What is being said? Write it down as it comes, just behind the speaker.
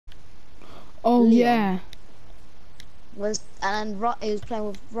Oh Leon yeah. and then he was playing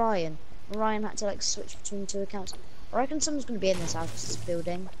with Ryan. Ryan had to like switch between two accounts. I reckon someone's gonna be in this house, this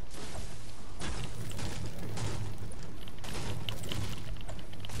building.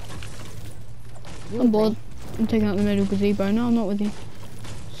 I'm bored. I'm taking out the middle gazebo. No, I'm not with you.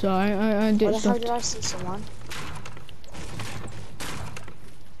 So I Where ditched the stuff. hell did I see someone?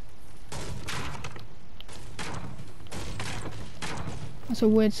 That's a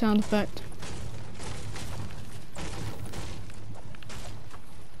weird sound effect.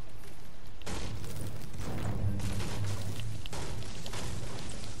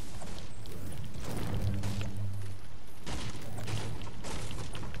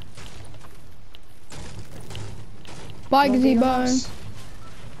 Bye, gazebo.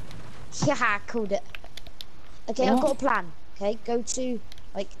 Yeah, called it. Okay, What? I've got a plan. Okay, go to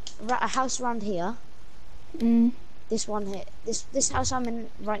like a house around here. This one here. This house I'm in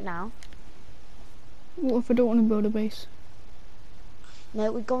right now. What if I don't want to build a base?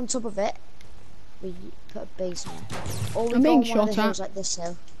 No, we go on top of it. We put a base on it. Or we I'm go being on one of the shot hills at. like this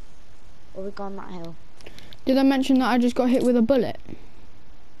hill. Or we go on that hill. Did I mention that I just got hit with a bullet?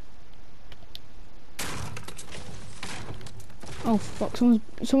 Oh fuck!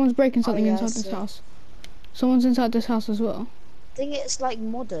 Someone's breaking something Yeah, inside this house. Someone's inside this house as well. I think it's like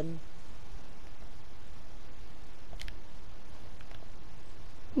modern.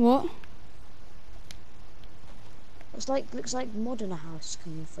 What? It's like looks like modern house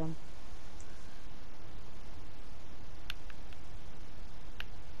coming from.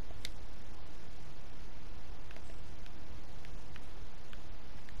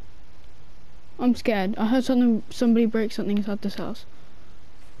 I'm scared. I heard somebody break something inside this house.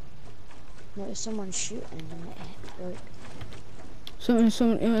 No, it's someone shooting and it broke.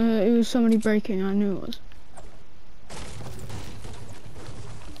 It was somebody breaking. I knew it was.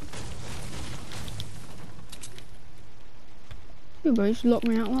 You bro, you just locked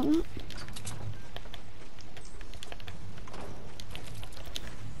me out like that.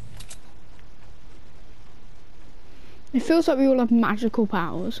 It feels like we all have magical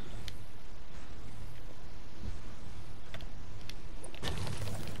powers.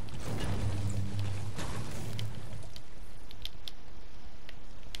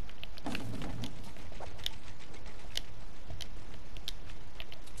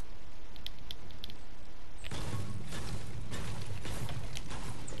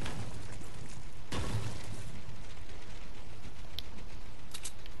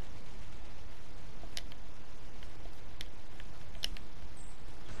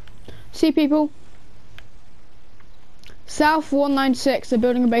 See people? South 196, they're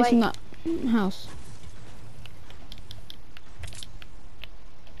building a base in that house.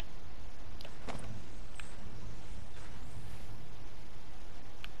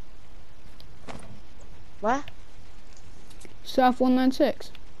 Where? South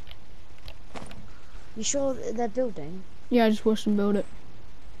 196. You sure they're building? Yeah, I just watched them build it.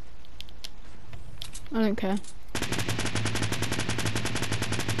 I don't care.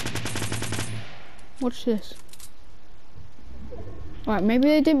 Watch this. Alright, maybe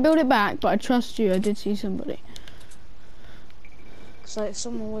they didn't build it back, but I trust you, I did see somebody. So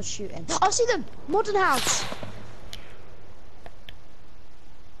someone was shooting. I see them! Modern house!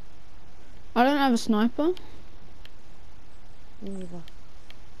 I don't have a sniper. Me neither.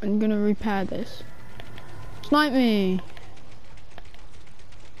 I'm gonna repair this. Snipe me!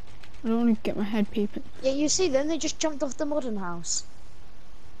 I don't want to get my head peeping. Yeah, you see them? They just jumped off the modern house.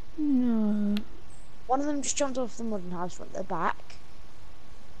 No. One of them just jumped off the modern house at the back.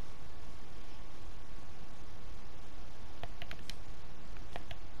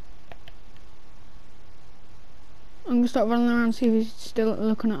 I'm gonna start running around and see if he's still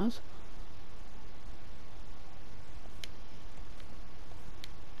looking at us.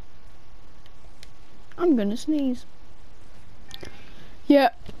 I'm gonna sneeze. Yeah.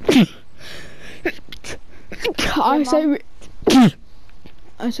 I say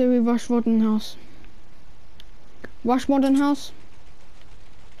we rush modern house. Rush modern house.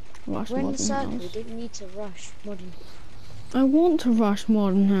 Rush We're in the modern circle. house. We didn't need to rush modern. I want to rush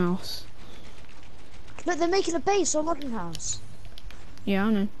modern house. Look, they're making a base on modern house. Yeah,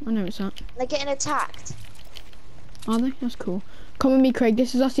 I know it's that. They're getting attacked. Are they? That's cool. Come with me, Craig.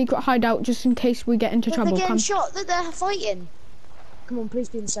 This is our secret hideout, just in case we get into Look, trouble. they're getting Come. shot. Look, they're fighting. Come on, please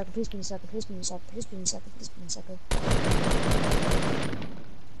be in the circle. Please be in the circle. Please be in the circle. Please be in the circle. Please be in the circle.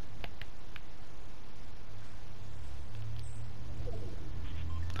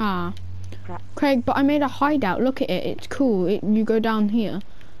 Ah. Crap. Craig, but I made a hideout. Look at it. It's cool. You go down here,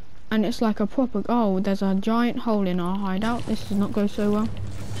 and it's like a proper. Oh, there's a giant hole in our hideout. This does not go so well.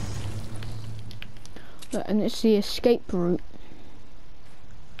 Look, and it's the escape route.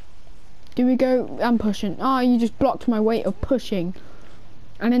 Do we go? I'm pushing. Ah, you just blocked my weight of pushing.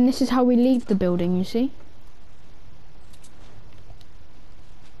 And then this is how we leave the building, you see?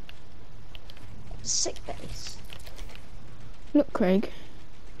 Sick base. Look, Craig.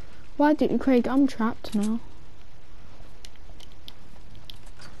 Why did you, Craig? I'm trapped now.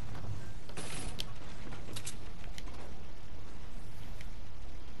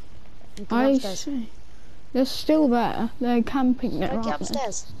 I see. They're still there. They're camping there, aren't they? Get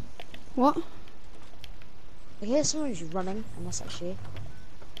upstairs. What? I hear someone who's running, and that's actually.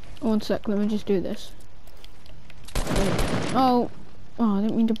 One sec, let me just do this. Oh, I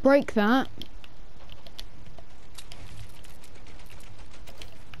didn't mean to break that.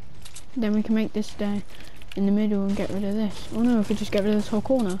 Then we can make this stay in the middle and get rid of this. Oh no, I could just get rid of this whole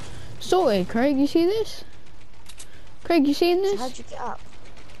corner. Sorted, Craig, you see this? Craig, you seeing this? So how'd you get up?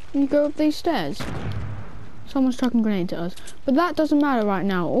 You go up these stairs. Someone's chucking a grenade at us. But that doesn't matter right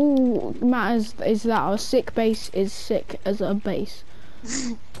now. All that matters is that our sick base is sick as a base.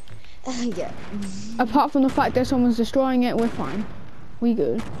 Yeah. Apart from the fact that someone's destroying it, we're fine. We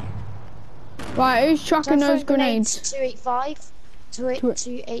good. Right, who's chucking those grenades? 285.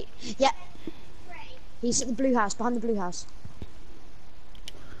 28. Yeah. He's at the blue house, behind the blue house.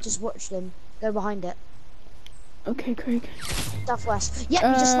 Just watch them. Go behind it. Okay, Craig. Southwest. Yep,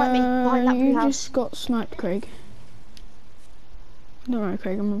 you just sniped me behind that blue house. You just got sniped, Craig. Don't worry,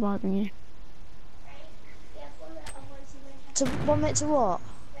 Craig, I'm reviving you. To 1 minute to what?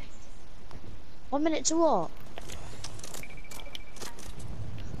 1 minute to what?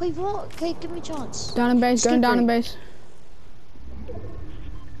 Wait, what? Okay, give me a chance. Down in base, going down in base.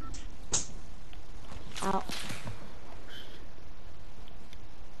 Out.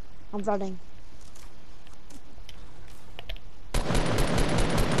 I'm running.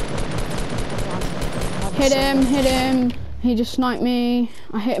 Hit him, hit him. He just sniped me.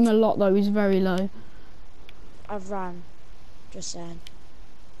 I hit him a lot though, he's very low. I've run. Just saying.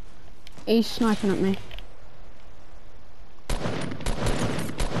 He's sniping at me.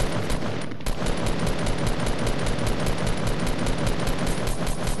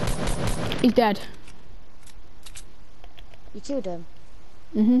 He's dead. You killed him?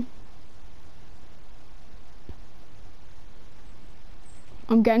 Mhm.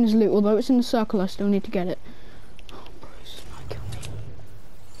 I'm getting his loot, although it's in the circle, I still need to get it. Oh, Bruce, might kill me.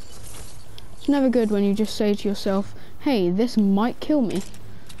 It's never good when you just say to yourself, hey, this might kill me.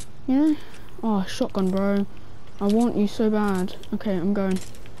 You know? Oh, shotgun, bro. I want you so bad. Okay, I'm going.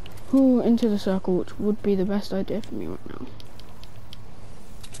 Ooh, into the circle, which would be the best idea for me right now.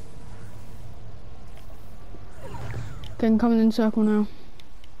 Okay, I'm coming in the circle now.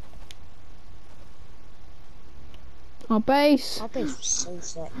 Our base! Our base was so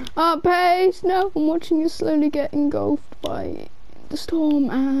sick. Our base! No, I'm watching it slowly get engulfed by the storm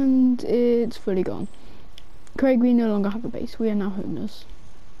and it's fully gone. Craig, we no longer have a base. We are now homeless.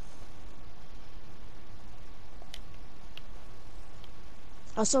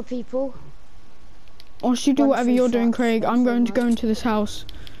 I saw people. Whilst you do whatever you're doing, Craig, I'm going to go into this house,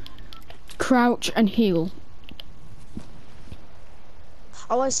 crouch and heal.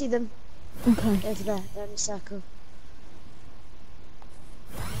 Oh, I see them. Okay. Over there. They're in a circle.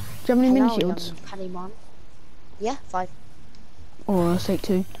 Do you have any mini shields? Yeah, 5. Or I'll take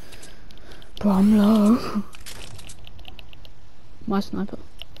 2. Bro, I'm low. My sniper.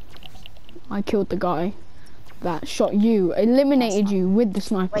 I killed the guy that shot you, eliminated you with the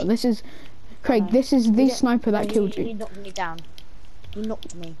sniper. Wait. This is, Craig, this is the sniper that killed you. He knocked me down. He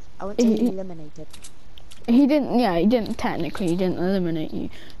knocked me. I went to be eliminated. He didn't, yeah, he didn't technically, he didn't eliminate you,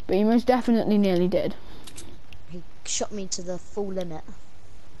 but he most definitely nearly did. He shot me to the full limit.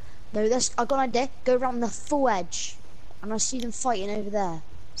 No, I got an idea. Go around the full edge, and I see them fighting over there.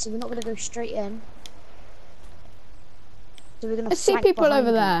 So we're not gonna go straight in. So we're gonna. I see people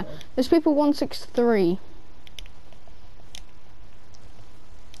over there. There's people 163.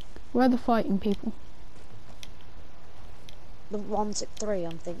 Where are the fighting people? The 163,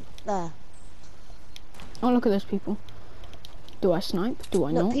 I'm thinking. There. Oh, look at those people. Do I snipe? Do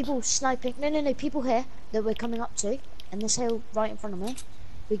I not? Look, people sniping. No. People here that we're coming up to, and this hill right in front of me.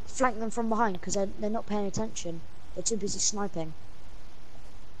 We flank them from behind because they're not paying attention. They're too busy sniping.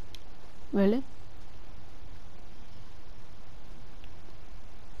 Really?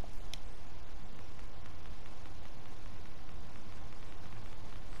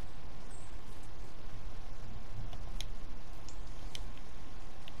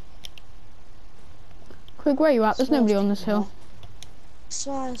 Quick, where are you at? There's nobody on this hill.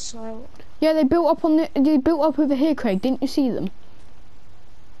 So. Yeah, they built up over here, Craig. Didn't you see them?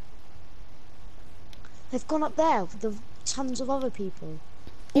 They've gone up there with the tons of other people.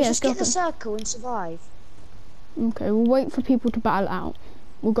 Yeah, Just get in the them. circle and survive. Okay, we'll wait for people to battle out.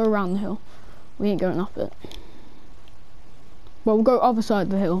 We'll go around the hill. We ain't going up it. Well, we'll go other side of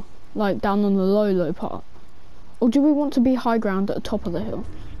the hill, like down on the low part. Or do we want to be high ground at the top of the hill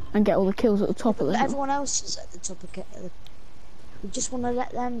and get all the kills at the top of the hill? Everyone else is at the top of the... We just want to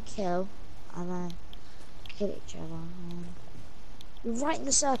let them kill and then kill each other. You're right in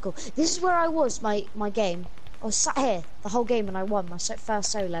the circle. This is where I was, my game. I was sat here the whole game and I won my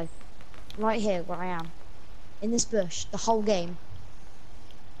first solo. Right here where I am. In this bush, the whole game.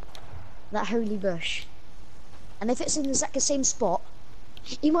 That holy bush. And if it's in exactly the same spot,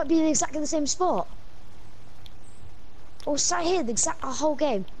 you might be in exactly the same spot. Or sat here the whole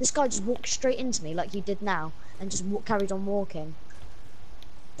game. This guy just walked straight into me like he did now and just carried on walking.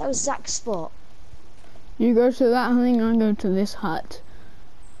 That was Zach's spot. You go to that thing, I go to this hut.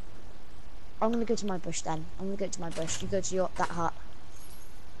 I'm gonna go to my bush then. I'm gonna go to my bush. You go to that hut.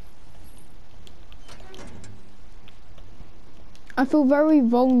 I feel very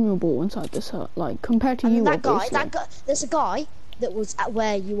vulnerable inside this hut, like compared to you. That guy, there's a guy that was at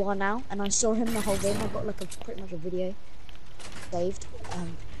where you are now, and I saw him the whole game. I've got like pretty much a video saved.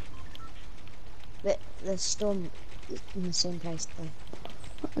 But the storm is in the same place though.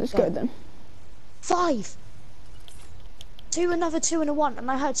 Let's go then. 5! 2, another 2 and a 1, and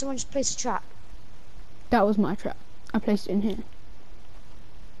I heard someone just place a trap. That was my trap. I placed it in here.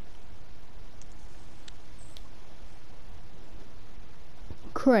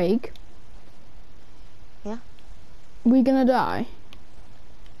 Craig. Yeah? We gonna die?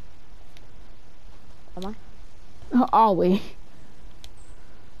 Am I? Are we?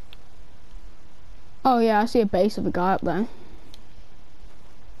 Oh yeah, I see a base of a guy up there.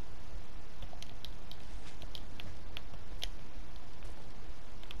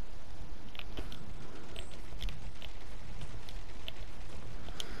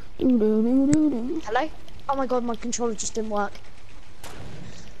 Hello? Oh my god, my controller just didn't work.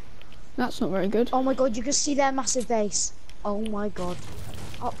 That's not very good. Oh my god, you can see their massive base. Oh my god.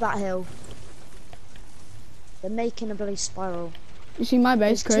 Up that hill. They're making a bloody spiral. You see my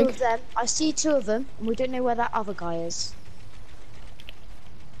base, There's Craig? 2 of them. I see 2 of them, and we don't know where that other guy is.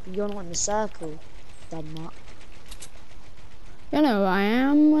 You're not in the circle, Denmark. You know I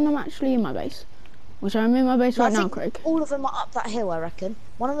am when I'm actually in my base. Which I'm in my base right now, Craig. All of them are up that hill, I reckon.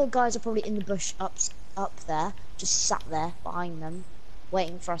 One of the guys are probably in the bush up there, just sat there behind them,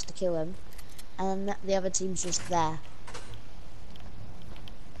 waiting for us to kill him. And the other team's just there.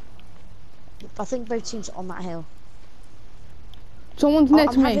 I think both teams are on that hill. Someone's near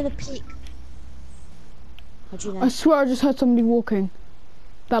to me. I'm having a peek. How do you know? I swear I just heard somebody walking.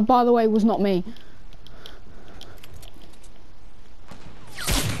 That, by the way, was not me.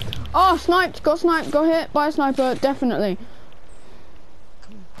 Oh, sniped! Got sniped! Got hit by a sniper, definitely.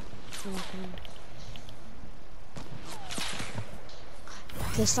 Come on.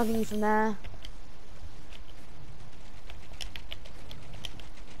 They're sniping you from there.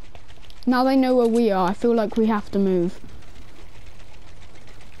 Now they know where we are. I feel like we have to move.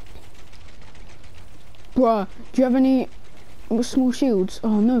 Bruh, do you have any small shields?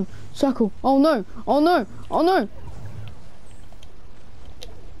 Oh no, circle. Oh no, oh no, oh no.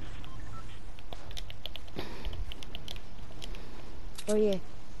 Where are you?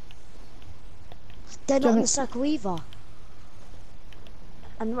 They're not in the circle either.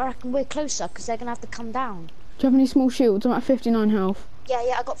 And I reckon we're closer because they're going to have to come down. Do you have any small shields? I'm at 59 health. Yeah,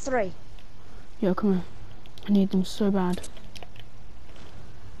 I got 3. Yo, come here. I need them so bad.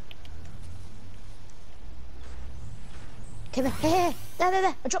 Come here,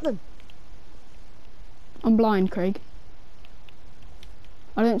 there. I dropped them. I'm blind, Craig.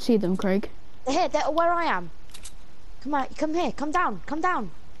 I don't see them, Craig. They're here, they're where I am. Come on, come here, come down. No,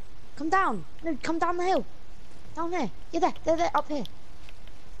 come down the hill. Down there. Yeah, they're up here.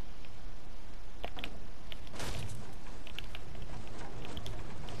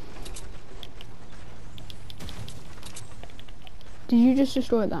 Did you just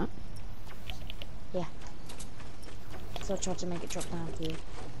destroy that? Yeah. So I tried to make it drop down for you.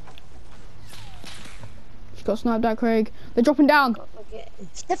 She got sniped at, Craig. They're dropping down.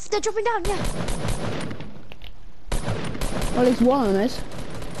 They're dropping down, yeah. Well, at least one of them is.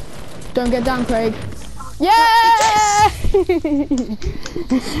 Don't get down, Craig. Yeah!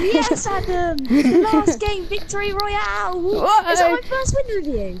 Yes, Adam! Last game victory royale! What? Is that my first win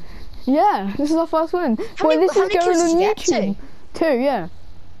review? Yeah, this is our first win. How many this is kills going did on you get? YouTube. 2, yeah.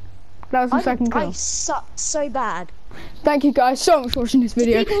 That was the second kill. I suck so bad. Thank you guys so much for watching this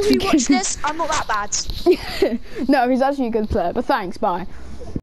video. People who watch this, I'm not that bad. No, he's actually a good player, but thanks, bye.